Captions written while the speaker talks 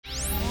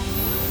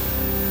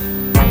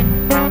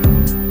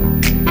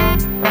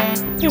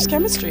there's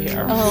chemistry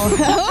here.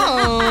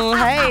 Oh,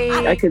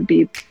 hey. I could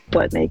be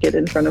butt naked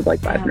in front of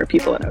like 500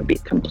 people and I would be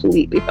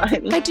completely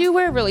fine. I do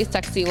wear really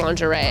sexy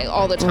lingerie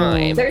all the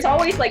time. There's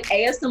always like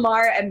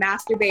ASMR and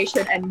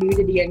masturbation and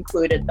nudity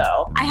included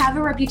though. I have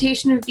a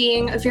reputation of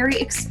being very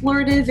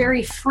explorative,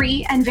 very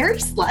free, and very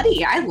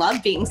slutty. I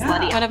love being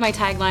slutty. One of my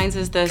taglines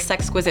is the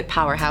sexquisite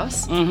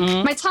powerhouse.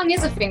 Mm-hmm. My tongue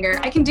is a finger.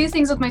 I can do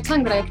things with my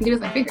tongue that I can do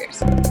with my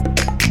fingers.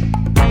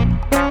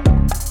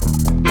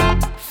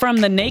 From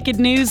the Naked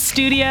News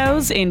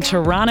studios in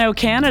Toronto,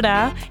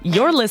 Canada,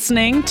 you're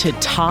listening to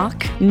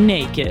Talk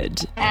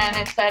Naked. And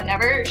it said,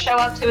 never show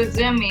up to a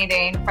Zoom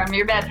meeting from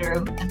your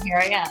bedroom, and here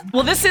I am.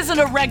 Well, this isn't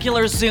a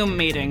regular Zoom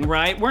meeting,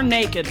 right? We're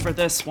naked for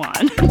this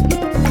one.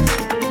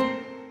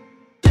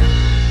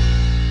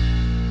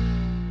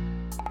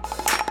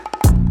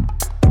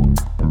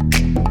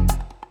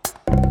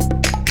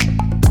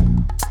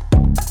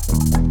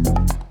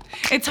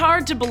 It's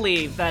hard to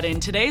believe that in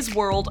today's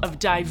world of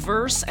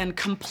diverse and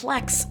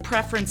complex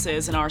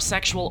preferences in our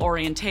sexual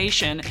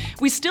orientation,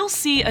 we still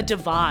see a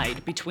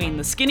divide between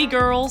the skinny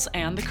girls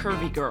and the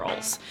curvy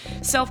girls.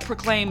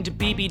 Self-proclaimed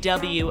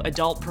BBW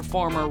adult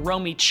performer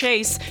Romy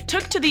Chase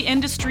took to the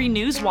industry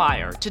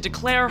newswire to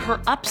declare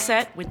her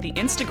upset with the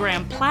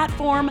Instagram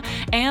platform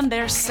and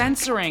their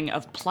censoring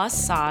of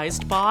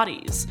plus-sized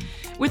bodies.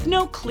 With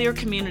no clear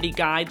community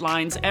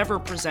guidelines ever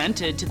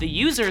presented to the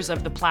users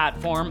of the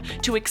platform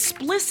to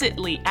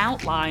explicitly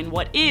outline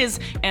what is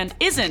and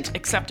isn't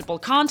acceptable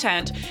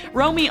content,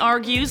 Romy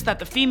argues that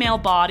the female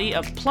body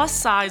of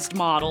plus-sized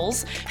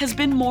models has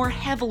been more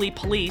heavily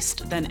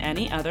policed than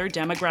any other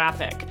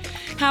demographic.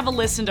 Have a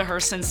listen to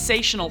her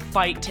sensational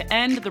fight to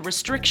end the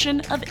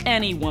restriction of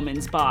any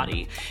woman's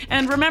body.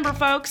 And remember,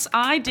 folks,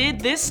 I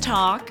did this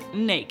talk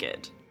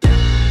naked.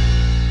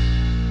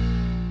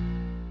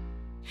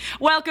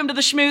 Welcome to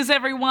the Schmooze,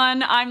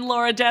 everyone. I'm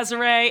Laura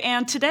Desiree,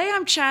 and today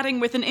I'm chatting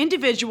with an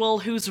individual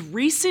whose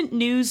recent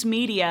news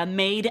media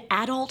made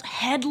adult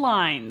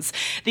headlines.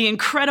 The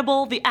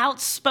incredible, the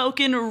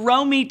outspoken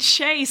Romy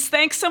Chase.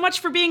 Thanks so much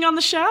for being on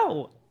the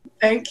show.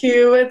 Thank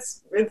you.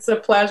 It's a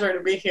pleasure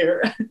to be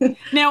here.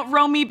 Now,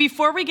 Romy,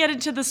 before we get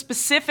into the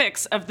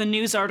specifics of the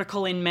news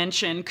article in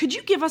mention, could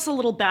you give us a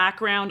little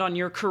background on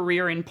your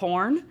career in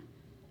porn?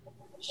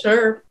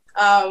 Sure.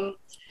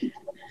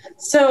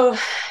 So,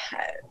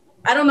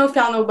 I don't know if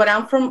y'all know, but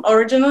I'm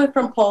originally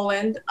from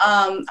Poland.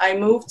 I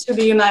moved to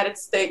the United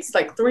States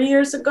like 3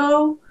 years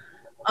ago.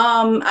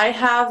 I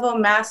have a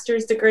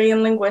master's degree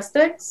in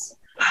linguistics.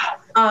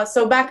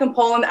 So back in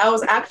Poland, I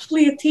was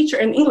actually a teacher,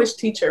 an English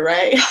teacher,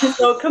 right?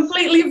 So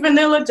completely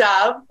vanilla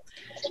job.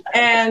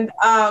 And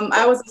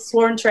I was a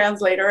sworn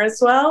translator as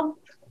well.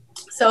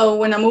 So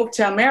when I moved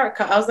to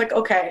America, I was like,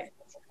 okay,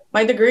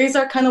 my degrees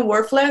are kind of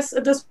worthless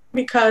at this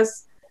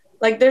because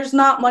like there's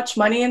not much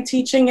money in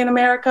teaching in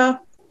America.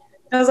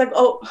 And I was like,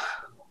 oh,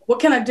 what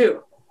can I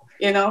do?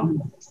 You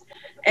know?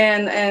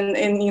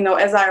 And you know,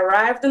 as I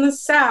arrived in the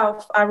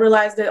South, I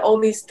realized that all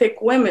these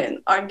thick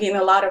women are getting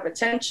a lot of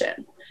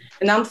attention.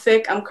 And I'm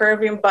thick, I'm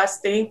curvy and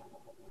busty.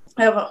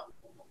 I have a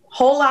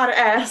whole lot of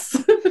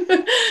ass.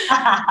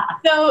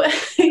 So,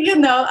 you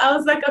know, I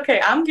was like,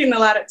 okay, I'm getting a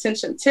lot of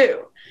attention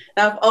too.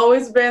 And I've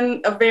always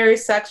been a very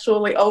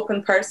sexually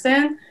open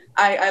person.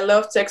 I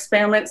love to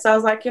experiment. So I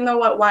was like, you know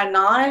what, why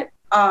not?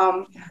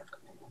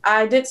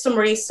 I did some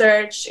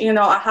research, you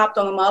know, I hopped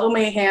on the Model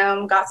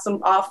Mayhem, got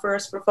some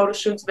offers for photo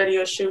shoots,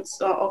 video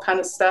shoots, all kind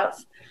of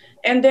stuff.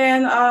 And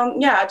then,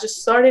 I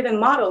just started in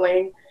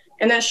modeling.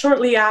 And then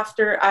shortly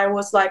after, I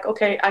was like,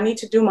 okay, I need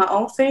to do my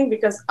own thing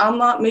because I'm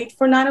not made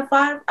for 9 to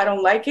 5. I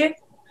don't like it.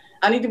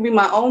 I need to be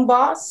my own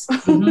boss.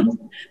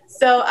 Mm-hmm.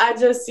 So I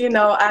just, you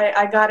know,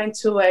 I got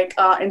into like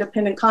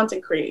independent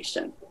content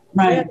creation.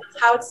 Right. Yeah, that's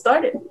how it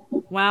started.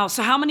 Wow.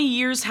 So how many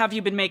years have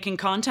you been making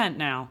content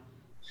now?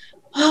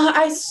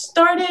 I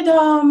started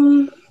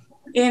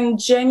in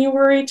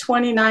January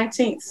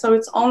 2019, so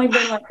it's only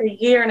been like a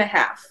year and a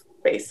half,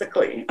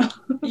 basically.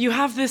 You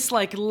have this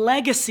like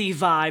legacy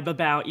vibe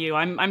about you.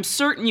 I'm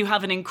certain you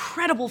have an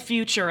incredible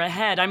future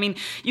ahead. I mean,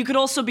 you could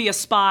also be a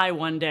spy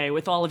one day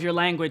with all of your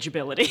language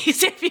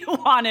abilities if you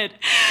wanted.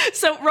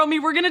 So, Romy,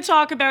 we're going to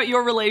talk about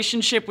your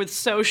relationship with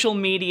social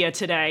media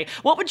today.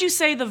 What would you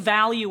say the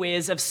value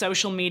is of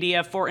social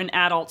media for an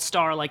adult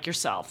star like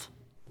yourself?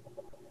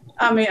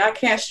 I mean, I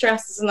can't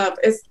stress this enough.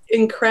 It's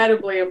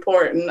incredibly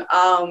important,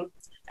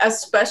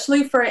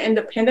 especially for an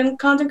independent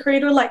content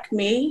creator like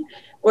me,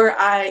 where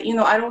I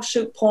don't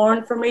shoot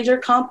porn for major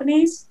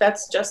companies.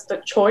 That's just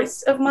a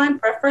choice of mine,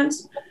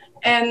 preference.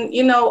 And,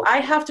 you know, I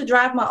have to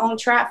drive my own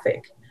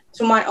traffic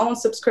to my own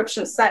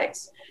subscription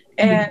sites.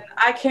 And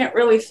I can't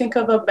really think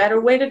of a better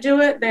way to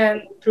do it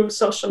than through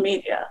social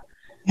media.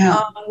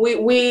 Yeah.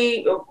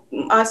 We,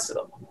 us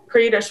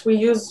creators, we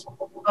use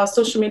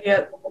social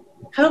media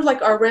kind of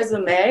like our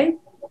resume.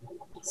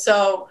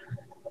 So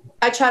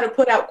I try to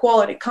put out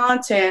quality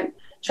content,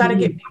 try to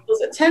get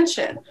people's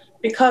attention,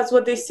 because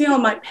what they see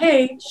on my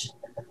page,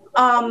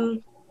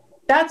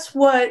 that's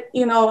what,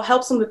 you know,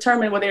 helps them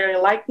determine whether they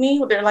like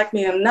me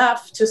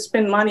enough to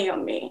spend money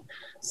on me.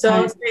 So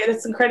I'd say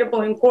it's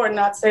incredibly important.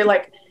 I'd say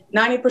like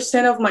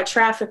 90% of my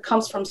traffic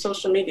comes from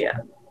social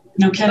media.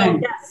 No kidding.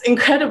 So, yes,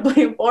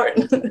 incredibly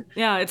important.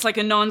 Yeah, it's like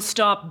a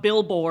nonstop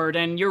billboard,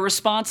 and you're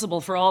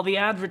responsible for all the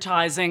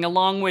advertising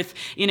along with,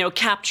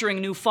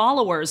 capturing new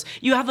followers.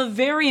 You have a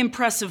very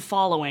impressive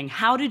following.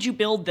 How did you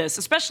build this,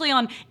 especially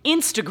on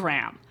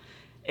Instagram?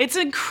 It's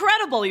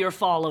incredible, your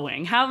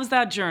following. How was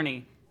that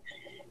journey?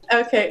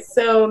 Okay,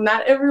 so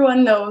not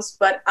everyone knows,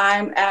 but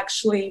I'm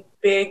actually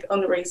big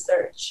on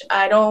research.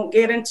 I don't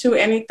get into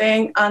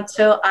anything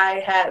until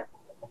I had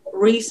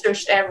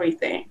researched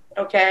everything,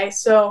 okay?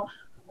 So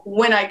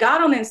when I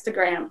got on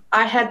Instagram,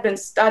 I had been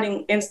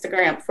studying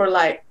Instagram for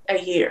like a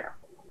year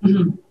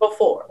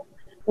before,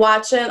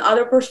 watching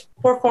other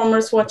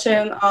performers,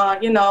 watching,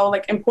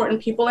 like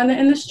important people in the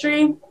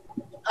industry,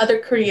 other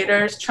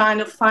creators, trying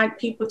to find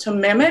people to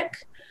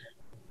mimic,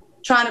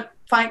 trying to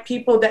find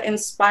people that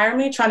inspire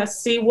me, trying to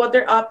see what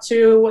they're up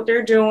to, what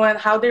they're doing,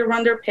 how they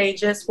run their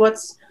pages,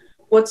 what's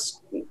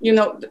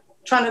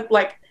trying to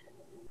like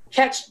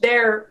catch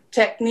their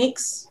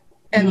techniques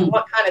and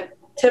what kind of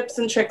tips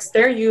and tricks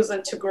they're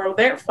using to grow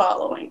their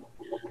following.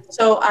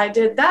 So I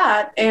did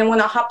that, and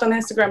when I hopped on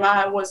Instagram,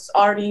 I was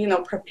already,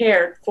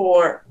 prepared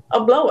for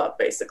a blow up.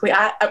 Basically,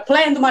 I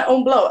planned my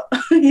own blow up.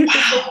 You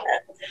could say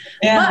that.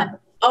 Yeah.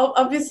 But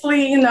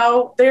obviously,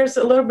 there's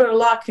a little bit of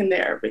luck in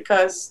there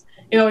because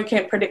you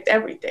can't predict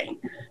everything.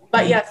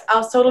 But yes, I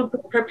was totally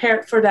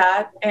prepared for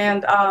that,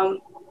 and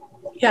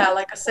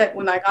like I said,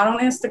 when I got on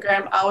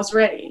Instagram, I was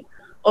ready.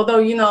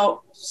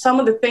 Although some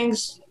of the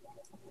things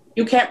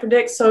you can't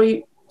predict,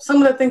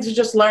 some of the things you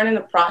just learn in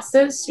the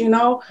process,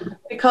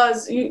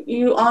 because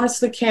you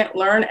honestly can't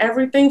learn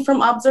everything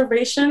from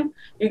observation.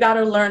 You got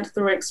to learn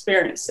through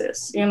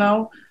experiences,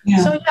 Yeah.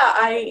 So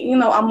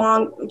I'm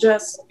on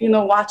just,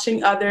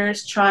 watching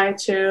others, trying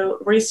to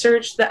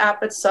research the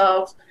app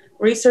itself,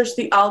 research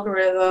the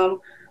algorithm,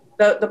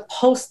 the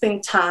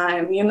posting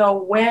time,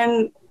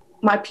 when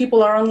my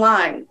people are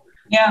online.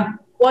 Yeah.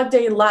 What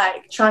they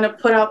like, trying to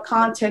put out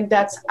content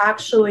that's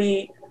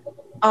actually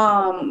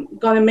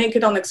going to make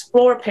it on the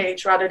Explore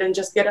page rather than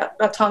just get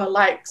a ton of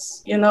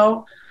likes,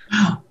 Wow.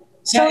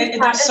 So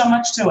there's so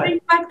much to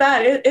it. Like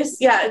that.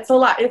 It's a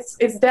lot.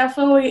 It's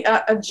definitely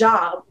a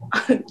job.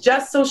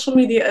 Just social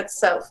media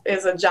itself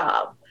is a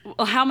job.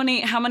 Well, how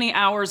many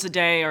hours a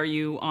day are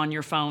you on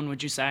your phone,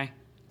 would you say,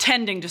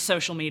 tending to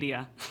social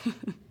media?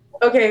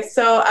 Okay,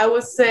 so I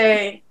would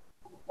say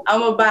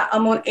I'm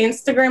on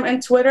Instagram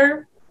and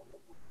Twitter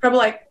probably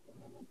like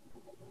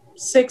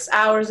 6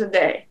 hours a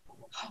day.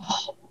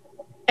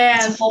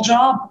 It's a full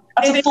job.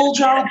 That's a full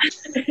job.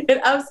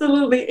 It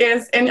absolutely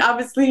is. And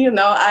obviously,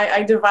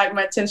 I divide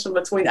my attention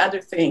between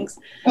other things.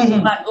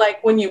 But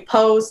like when you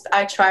post,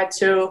 I try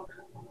to,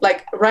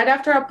 like right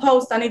after I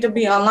post, I need to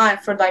be online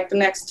for like the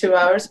next 2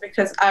 hours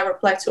because I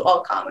reply to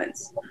all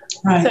comments.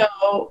 Right.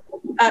 So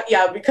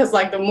because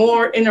like the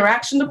more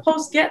interaction the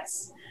post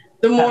gets,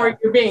 the more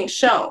you're being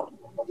shown.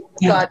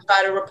 Yeah. So I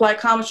try to reply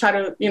comments, try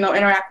to,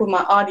 interact with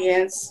my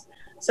audience.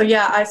 So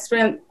I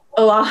spend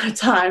a lot of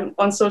time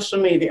on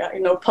social media,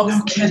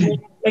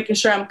 posting, making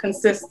sure I'm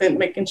consistent,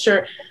 making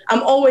sure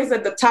I'm always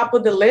at the top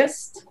of the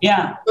list.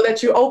 Yeah. So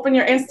that you open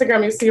your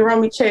Instagram, you see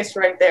Romy Chase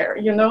right there,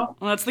 Well,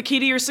 that's the key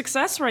to your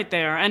success right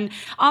there. And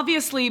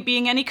obviously,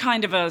 being any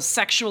kind of a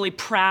sexually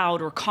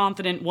proud or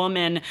confident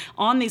woman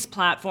on these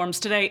platforms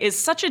today is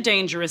such a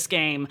dangerous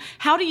game.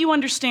 How do you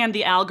understand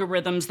the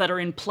algorithms that are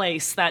in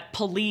place that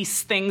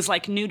police things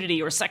like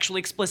nudity or sexually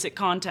explicit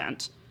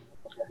content?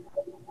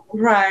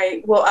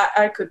 Right. Well,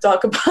 I could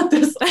talk about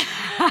this.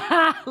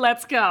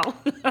 Let's go.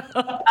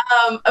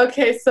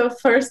 Okay. So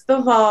first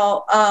of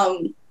all,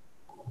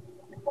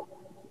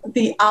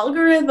 the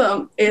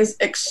algorithm is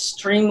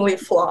extremely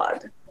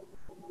flawed.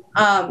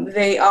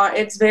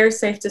 It's very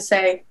safe to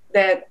say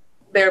that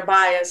they're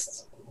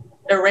biased,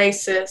 they're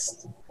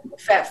racist,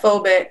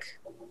 fatphobic,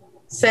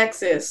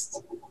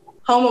 sexist,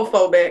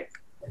 homophobic.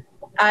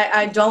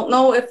 I don't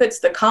know if it's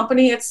the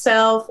company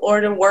itself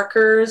or the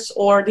workers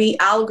or the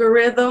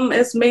algorithm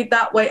is made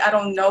that way. I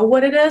don't know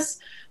what it is,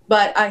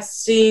 but I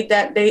see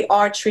that they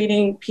are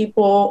treating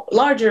people,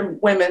 larger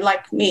women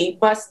like me,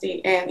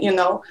 busty, and,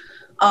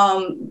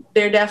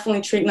 they're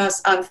definitely treating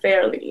us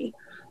unfairly.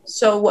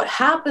 So what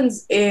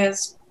happens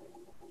is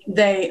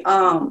they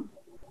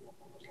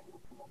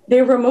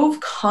remove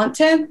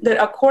content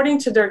that according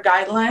to their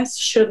guidelines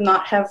should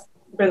not have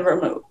been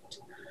removed.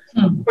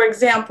 For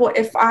example,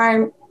 if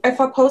I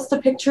post a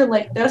picture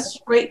like this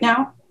right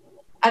now,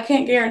 I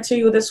can't guarantee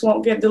you this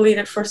won't get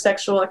deleted for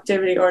sexual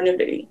activity or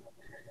nudity.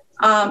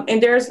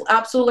 And there's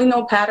absolutely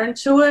no pattern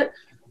to it.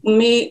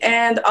 Me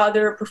and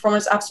other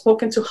performers, I've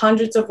spoken to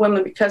hundreds of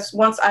women because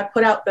once I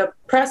put out the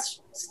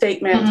press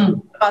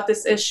statement about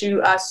this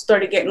issue, I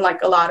started getting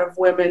like a lot of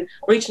women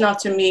reaching out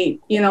to me,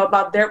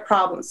 about their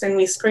problems, sending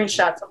me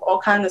screenshots of all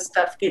kinds of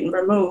stuff getting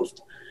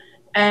removed.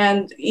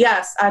 And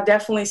yes, I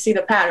definitely see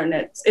the pattern.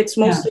 It's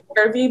mostly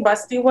curvy,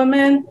 busty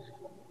women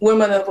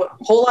with a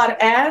whole lot of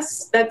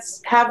ass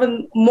that's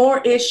having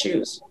more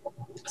issues.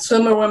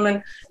 Slimmer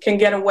women can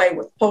get away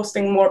with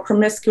posting more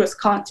promiscuous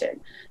content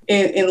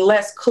in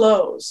less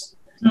clothes.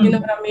 You know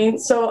what I mean?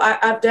 So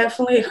I've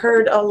definitely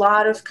heard a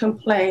lot of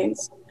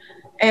complaints,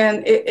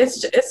 and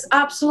it's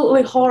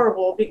absolutely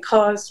horrible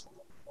because,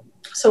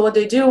 so what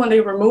they do when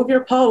they remove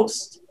your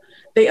post,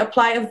 they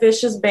apply a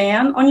vicious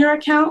ban on your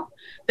account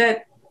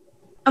that,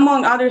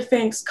 among other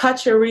things,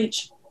 cuts your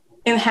reach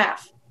in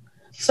half.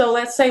 So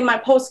let's say my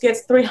post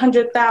gets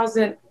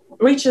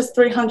reaches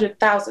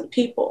 300,000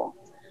 people.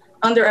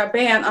 Under a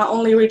ban, I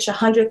only reach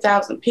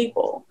 100,000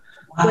 people,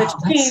 which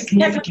means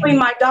technically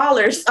my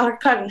dollars are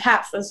cut in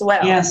half as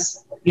well.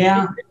 Yes.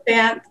 Yeah.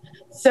 And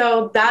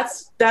so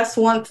that's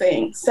one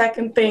thing.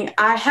 Second thing,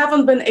 I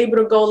haven't been able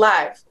to go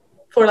live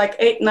for like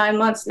 8-9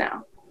 months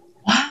now.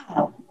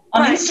 Wow.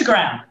 On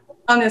Instagram.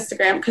 On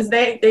Instagram, because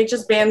they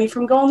just banned me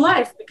from going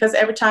live, because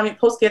every time your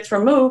post gets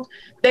removed,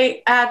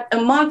 they add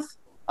a month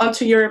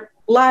onto your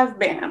live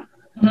ban.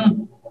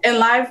 Mm-hmm. And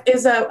live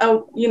is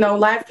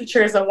live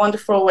feature is a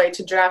wonderful way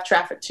to drive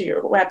traffic to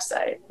your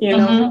website.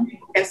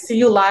 And see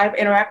you live,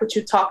 interact with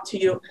you, talk to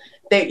you.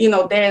 They,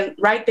 then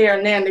right there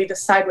and then they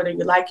decide whether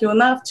you like you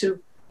enough to,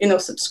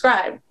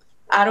 subscribe.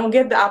 I don't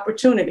get the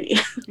opportunity.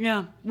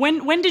 Yeah.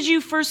 When did you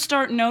first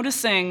start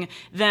noticing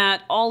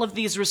that all of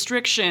these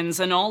restrictions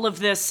and all of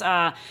this,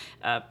 I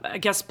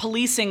guess,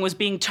 policing was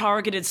being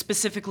targeted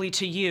specifically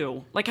to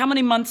you? Like, how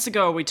many months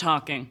ago are we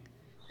talking?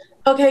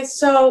 Okay,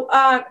 so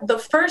the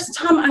first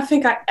time I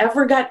think I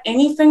ever got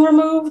anything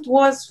removed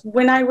was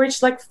when I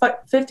reached like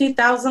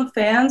 50,000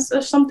 fans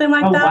or something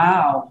like that.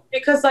 Wow.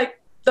 Because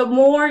like the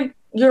more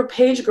your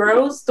page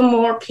grows, the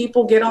more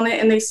people get on it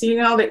and they see,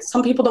 that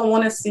some people don't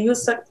want to see you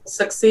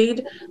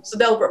succeed, so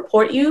they'll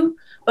report you.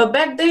 But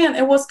back then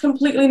it was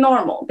completely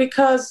normal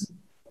because,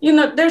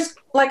 there's,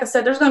 like I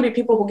said, there's going to be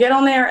people who get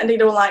on there and they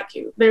don't like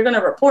you. They're going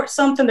to report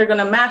something. They're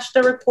going to mash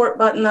the report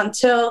button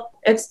until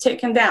it's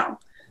taken down.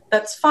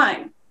 That's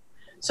fine.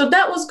 So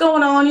that was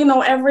going on,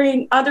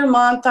 every other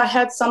month I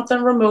had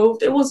something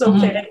removed. It was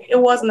okay. Mm-hmm.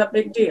 It wasn't a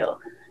big deal.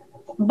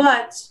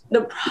 But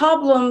the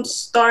problem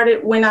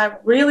started when I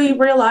really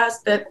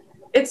realized that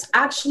it's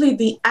actually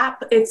the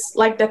app, it's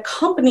like the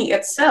company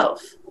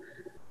itself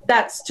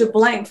that's to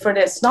blame for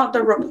this, not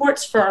the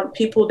reports from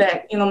people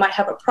that, might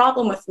have a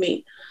problem with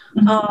me.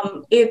 Mm-hmm.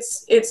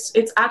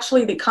 It's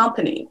actually the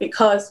company,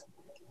 because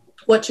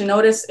what you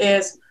notice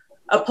is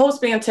a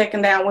post being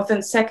taken down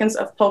within seconds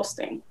of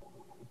posting.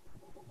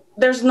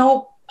 There's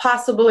no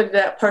possibility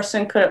that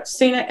person could have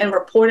seen it and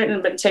reported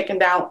and been taken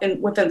down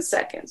within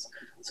seconds.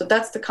 So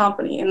that's the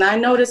company. And I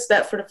noticed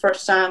that for the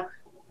first time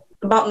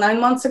about 9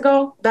 months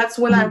ago. That's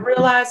when I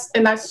realized,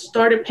 and I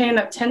started paying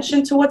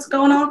attention to what's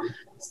going on,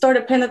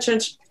 started paying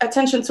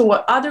attention to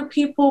what other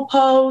people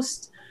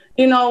post,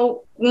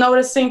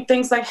 noticing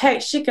things like, hey,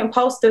 she can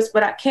post this,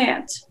 but I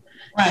can't.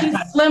 Right.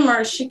 She's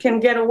slimmer, she can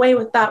get away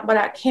with that, but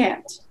I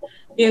can't.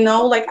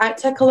 Like I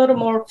take a little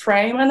more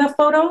frame in the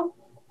photo.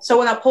 So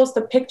when I post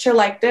a picture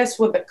like this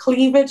with the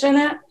cleavage in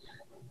it,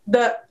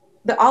 the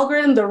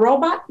algorithm, the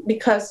robot,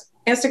 because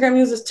Instagram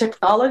uses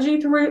technology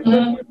to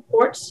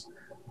reports,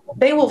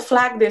 they will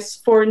flag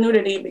this for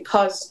nudity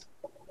because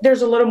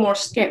there's a little more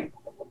skin.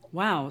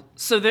 Wow.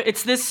 So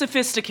it's this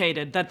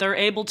sophisticated that they're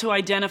able to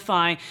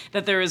identify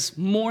that there is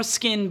more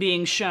skin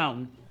being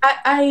shown.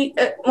 I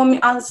mean,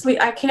 honestly,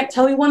 I can't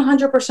tell you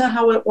 100%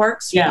 how it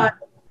works, but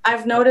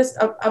I've noticed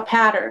a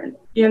pattern,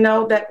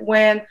 that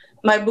when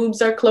my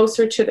boobs are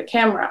closer to the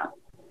camera,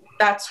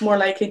 that's more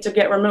likely to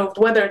get removed,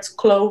 whether it's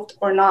clothed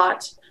or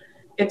not.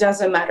 It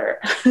doesn't matter.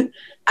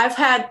 I've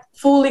had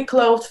fully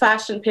clothed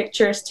fashion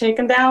pictures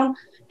taken down,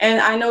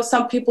 and I know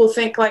some people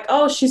think like,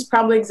 oh, she's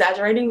probably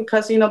exaggerating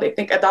because, they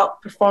think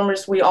adult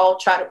performers, we all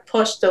try to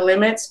push the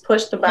limits,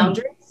 push the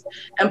boundaries,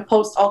 and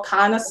post all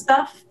kind of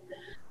stuff.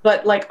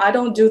 But like, I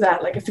don't do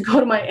that. Like if you go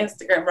to my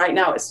Instagram right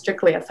now, it's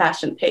strictly a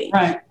fashion page.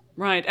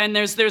 Right. And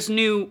there's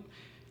new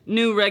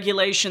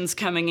regulations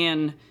coming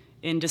in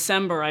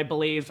December, I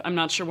believe. I'm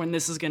not sure when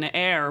this is going to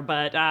air,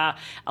 but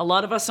a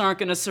lot of us aren't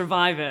going to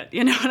survive it.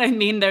 You know what I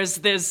mean?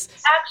 There's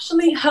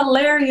actually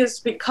hilarious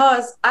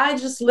because I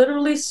just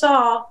literally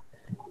saw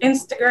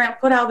Instagram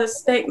put out this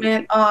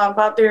statement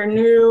about their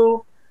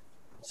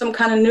some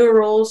kind of new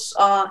rules,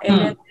 and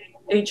then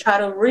they try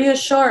to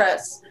reassure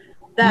us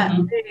that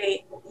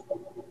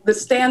the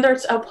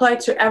standards apply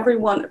to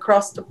everyone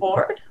across the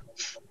board.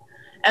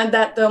 And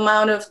that the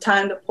amount of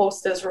time the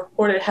post is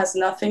reported has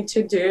nothing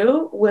to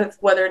do with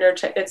whether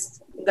it's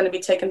going to be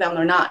taken down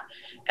or not.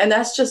 And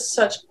that's just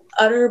such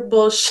utter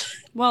bullshit.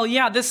 Well,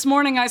 yeah, this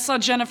morning I saw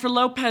Jennifer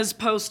Lopez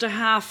post a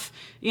half,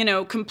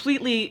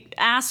 completely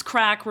ass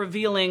crack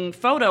revealing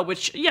photo,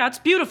 which, yeah, it's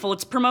beautiful.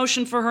 It's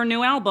promotion for her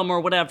new album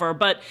or whatever,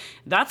 but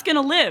that's going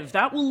to live.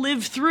 That will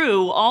live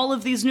through all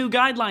of these new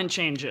guideline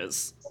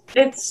changes.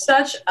 It's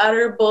such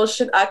utter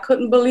bullshit. I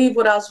couldn't believe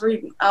what I was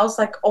reading. I was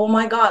like, oh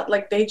my God,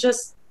 like they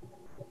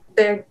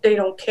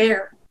don't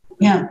care.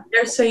 Yeah.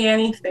 They're saying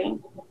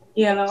anything,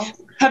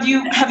 Have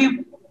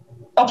you,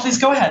 oh, please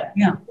go ahead.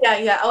 Yeah.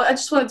 Yeah. I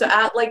just wanted to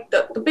add, like,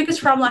 the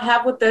biggest problem I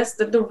have with this,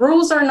 that the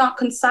rules are not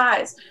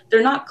concise.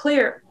 They're not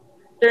clear.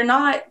 They're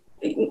not,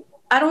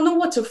 I don't know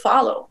what to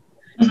follow.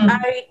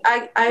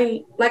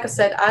 I like I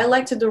said, I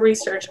like to do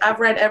research. I've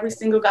read every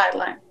single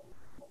guideline.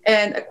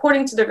 And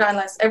according to their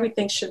guidelines,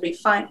 everything should be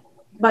fine,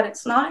 but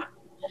it's not.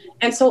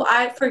 And so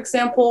for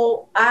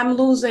example, I'm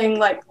losing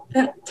like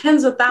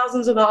tens of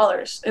thousands of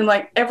dollars in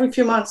like every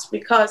few months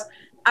because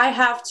I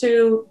have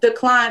to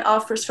decline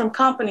offers from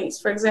companies.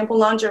 For example,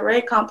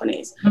 lingerie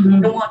companies,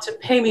 they want to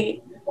pay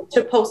me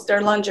to post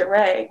their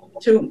lingerie,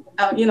 to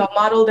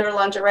model their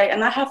lingerie,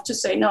 and I have to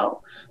say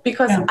no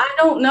because I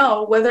don't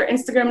know whether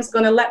Instagram is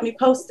going to let me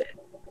post it.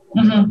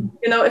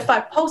 If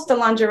I post a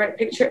lingerie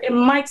picture, it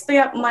might stay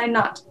up, might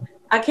not.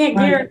 I can't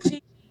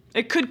guarantee.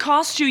 It could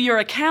cost you your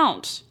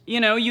account.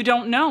 You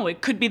don't know.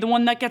 It could be the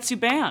one that gets you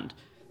banned.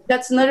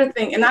 That's another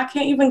thing. And I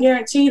can't even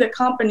guarantee the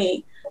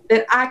company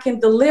that I can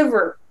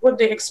deliver what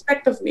they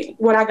expect of me,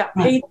 what I got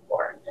paid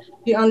for.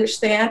 You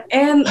understand?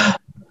 And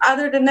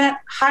other than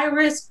that,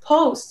 high-risk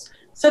posts,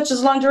 such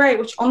as lingerie,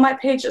 which on my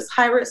page is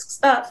high-risk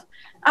stuff,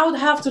 I would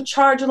have to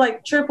charge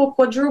like triple,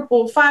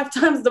 quadruple, 5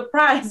 times the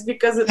price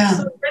because it's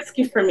so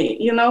risky for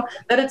me,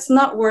 that it's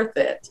not worth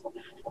it.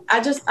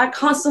 I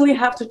constantly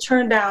have to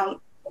turn down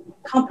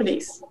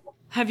companies.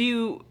 Have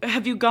you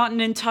gotten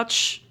in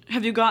touch?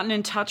 Have you gotten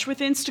in touch with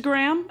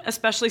Instagram,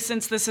 especially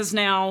since this has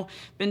now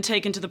been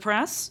taken to the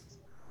press?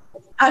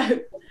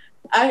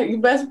 You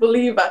best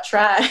believe I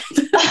tried.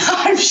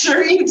 I'm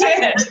sure you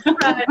did.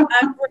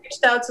 I've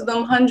reached out to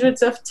them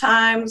hundreds of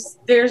times.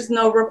 There's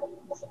no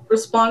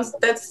response.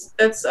 That's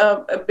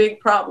a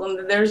big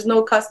problem. There's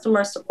no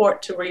customer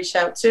support to reach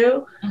out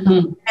to.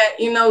 And,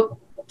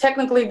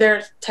 technically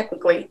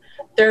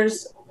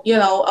there's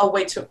a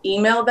way to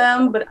email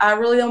them, but I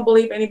really don't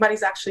believe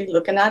anybody's actually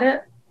looking at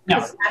it. No.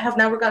 I have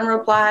never gotten a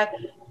reply.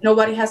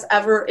 Nobody has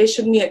ever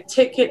issued me a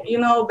ticket,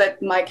 that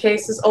my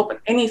case is open,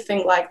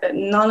 anything like that.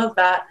 None of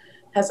that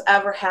has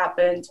ever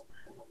happened.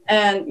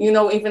 And,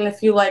 even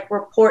if you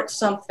report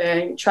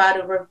something, try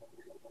to,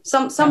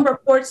 some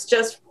reports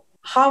just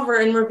hover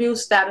in review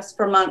status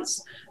for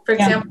months. For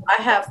example,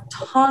 I have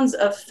tons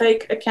of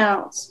fake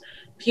accounts.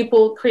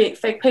 People create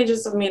fake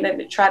pages of me and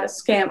they try to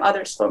scam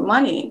others for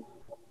money.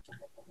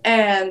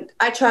 And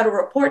I try to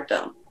report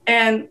them.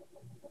 And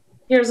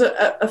here's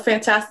a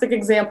fantastic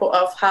example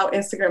of how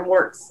Instagram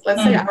works.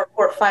 Let's say I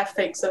report 5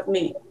 fakes of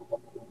me.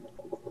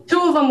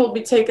 2 of them will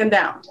be taken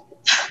down.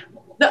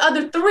 The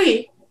other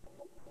 3,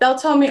 they'll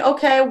tell me,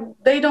 okay,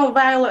 they don't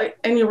violate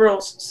any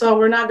rules, so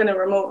we're not going to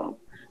remove them.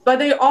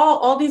 But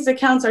all these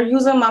accounts are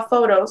using my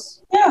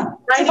photos,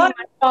 writing my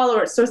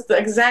followers, so it's the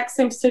exact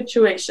same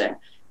situation.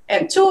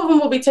 And 2 of them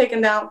will be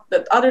taken down.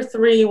 The other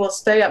 3 will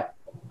stay up.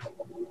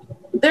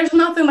 There's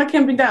nothing that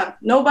can be done.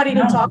 Nobody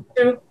to talk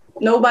to.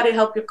 Nobody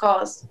help your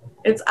cause.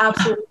 It's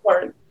absolutely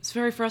hard. It's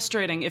very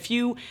frustrating. If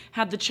you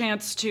had the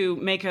chance to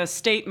make a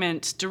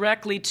statement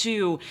directly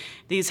to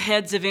these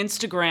heads of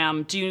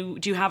Instagram, do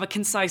you have a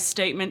concise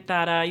statement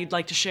that you'd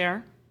like to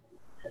share?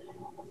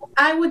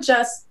 I would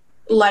just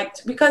like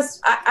to,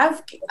 because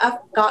I've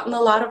gotten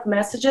a lot of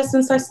messages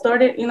since I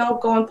started,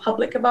 going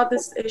public about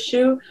this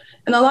issue.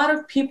 And a lot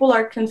of people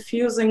are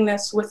confusing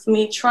this with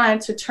me trying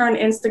to turn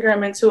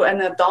Instagram into an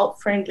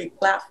adult-friendly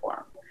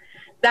platform.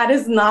 That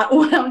is not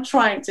what I'm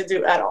trying to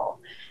do at all.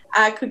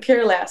 I could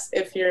care less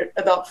if you're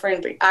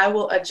adult-friendly. I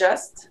will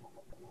adjust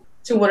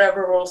to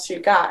whatever rules you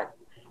got.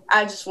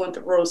 I just want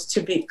the rules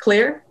to be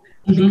clear,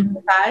 be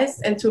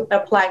concise, and to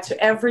apply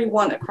to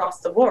everyone across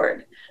the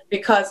board.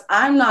 Because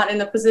I'm not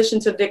in a position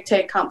to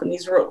dictate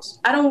companies' rules.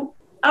 I don't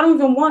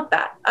even want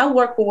that. I'll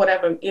work with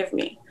whatever you give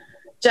me.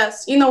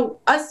 Just,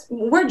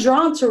 we're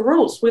drawn to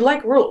rules. We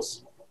like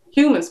rules.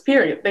 Humans,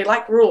 period. They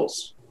like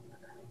rules.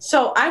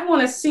 So I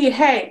want to see,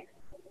 hey,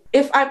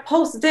 if I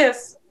post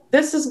this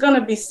is going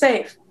to be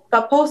safe. If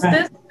I post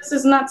this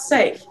is not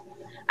safe.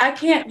 I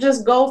can't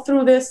just go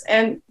through this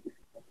and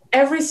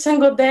every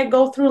single day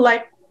go through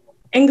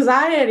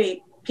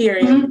anxiety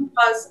period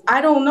because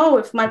I don't know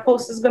if my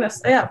post is going to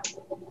stay up.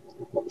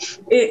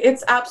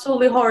 It's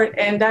absolutely hard.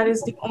 And that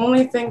is the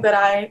only thing that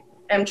I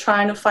am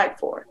trying to fight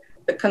for.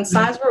 The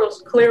concise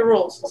rules, clear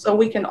rules, so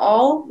we can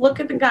all look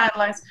at the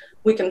guidelines,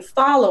 we can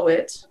follow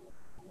it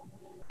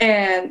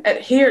and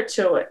adhere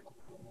to it.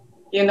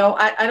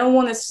 I don't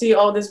want to see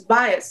all this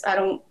bias.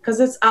 Because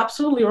it's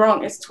absolutely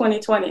wrong. It's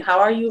 2020. How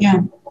are you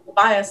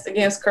biased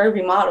against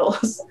curvy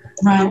models?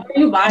 Right. How are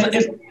you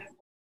biased?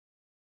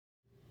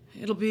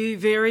 It'll be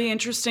very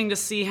interesting to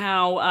see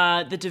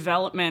how the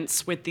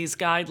developments with these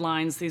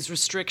guidelines, these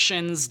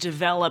restrictions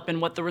develop and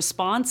what the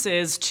response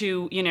is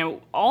to,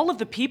 all of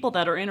the people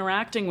that are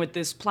interacting with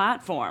this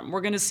platform.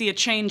 We're going to see a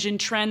change in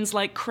trends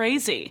like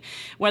crazy,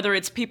 whether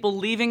it's people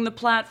leaving the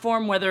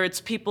platform, whether it's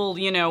people,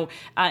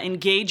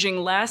 engaging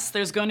less.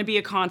 There's going to be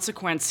a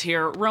consequence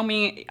here.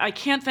 Romy, I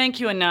can't thank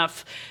you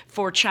enough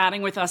for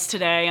chatting with us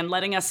today and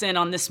letting us in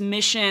on this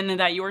mission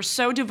that you are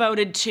so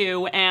devoted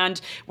to,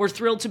 and we're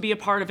thrilled to be a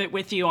part of it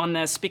with you on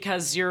this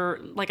because you're,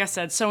 like I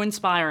said, so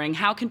inspiring.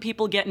 How can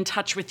people get in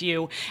touch with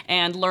you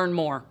and learn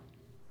more?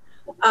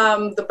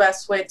 The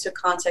best way to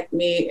contact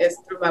me is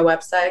through my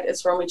website.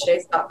 It's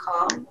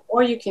romychase.com,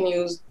 or you can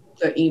use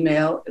the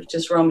email,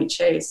 just Romy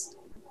Chase.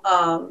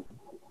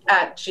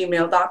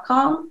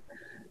 romy.chase@gmail.com.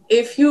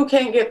 If you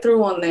can't get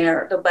through on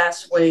there, the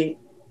best way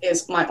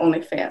is my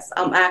OnlyFans.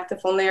 I'm active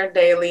on there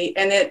daily,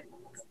 and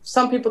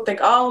some people think,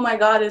 oh my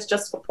God, it's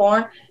just for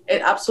porn.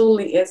 It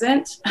absolutely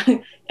isn't.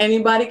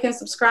 Anybody can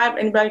subscribe.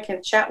 Anybody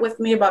can chat with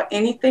me about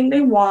anything they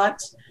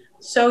want.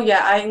 So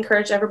yeah, I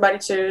encourage everybody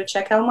to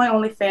check out my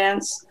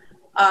OnlyFans.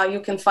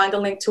 You can find a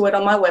link to it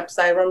on my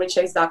website,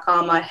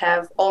 romychase.com. I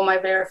have all my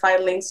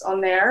verified links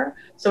on there,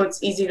 so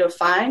it's easy to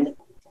find.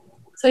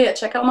 So yeah,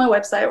 check out my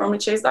website,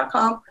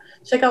 romychase.com.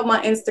 Check out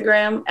my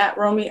Instagram at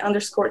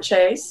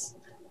romy_chase.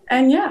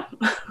 And yeah,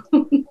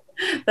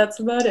 that's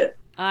about it.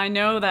 I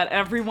know that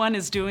everyone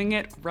is doing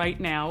it right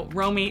now.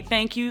 Romy,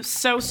 thank you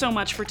so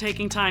much for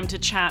taking time to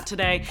chat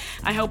today.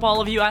 I hope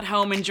all of you at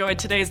home enjoyed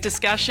today's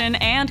discussion,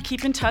 and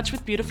keep in touch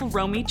with beautiful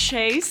Romy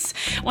Chase.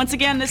 Once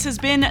again, this has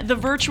been The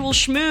Virtual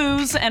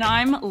Schmooze, and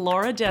I'm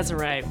Laura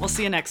Desiree. We'll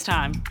see you next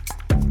time.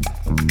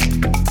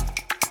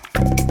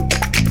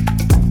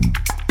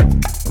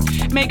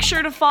 Make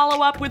sure to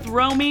follow up with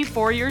Romy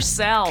for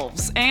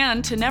yourselves.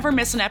 And to never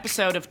miss an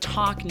episode of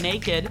Talk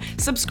Naked,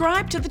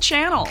 subscribe to the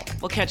channel.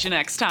 We'll catch you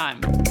next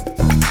time.